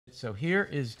So here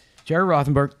is Jerry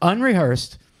Rothenberg,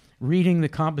 unrehearsed, reading the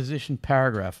composition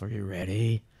paragraph. Are you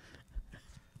ready?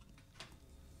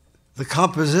 The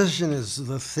composition is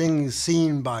the thing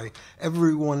seen by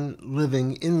everyone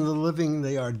living in the living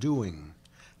they are doing.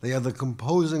 They are the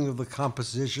composing of the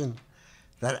composition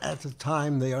that at the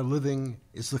time they are living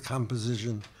is the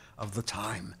composition of the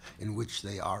time in which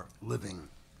they are living.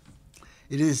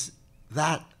 It is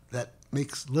that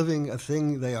makes living a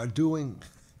thing they are doing.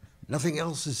 Nothing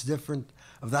else is different.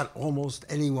 Of that almost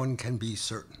anyone can be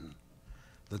certain.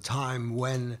 The time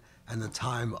when and the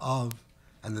time of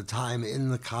and the time in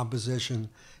the composition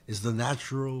is the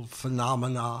natural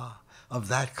phenomena of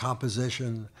that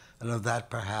composition, and of that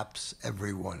perhaps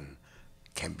everyone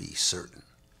can be certain.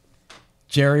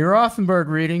 Jerry Rothenberg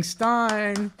reading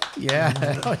Stein. Yeah,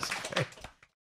 that was great.